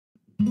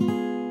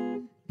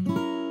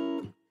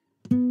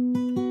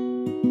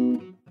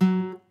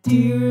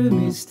Dear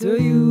Mr.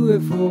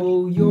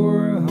 UFO,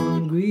 you're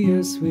hungry,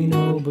 yes we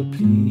know, but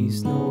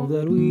please know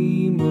that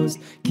we must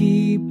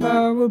keep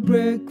our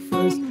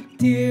breakfast.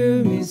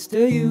 Dear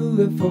Mr.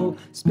 UFO,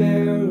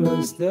 spare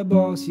us the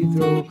balls you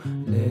throw.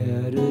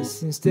 Let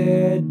us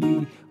instead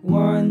be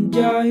one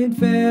giant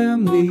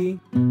family.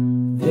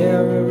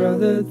 There are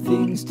other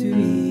things to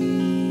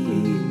eat,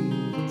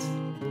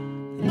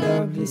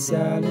 lovely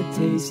salad,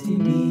 tasty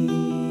meat.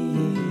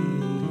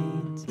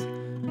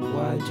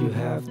 Why'd you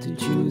have to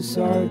choose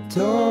our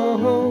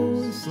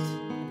toast?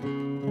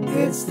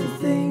 It's the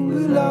thing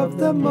we love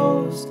the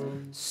most.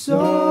 So,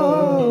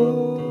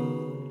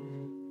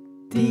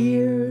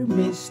 dear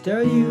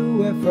Mr.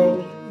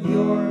 UFO,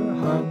 you're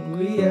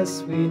hungry,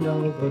 yes we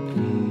know, but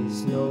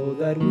please know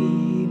that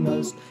we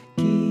must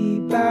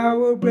keep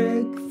our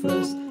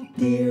breakfast.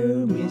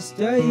 Dear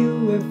Mr.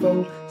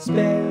 UFO,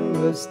 spare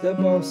us the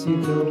balls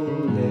you throw.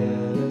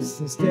 Let us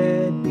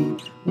instead be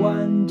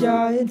one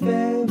giant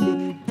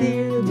family.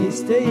 Dear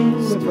Mr.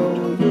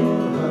 UFO,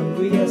 you're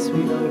hungry, yes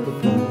we know,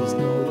 but please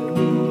know that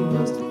we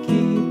must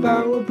keep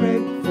our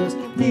breakfast.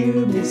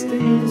 Dear Mr.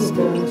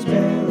 UFO,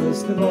 spare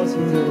us the balls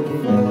you throw.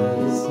 Let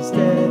us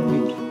instead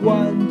be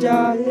one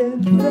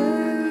giant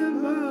family.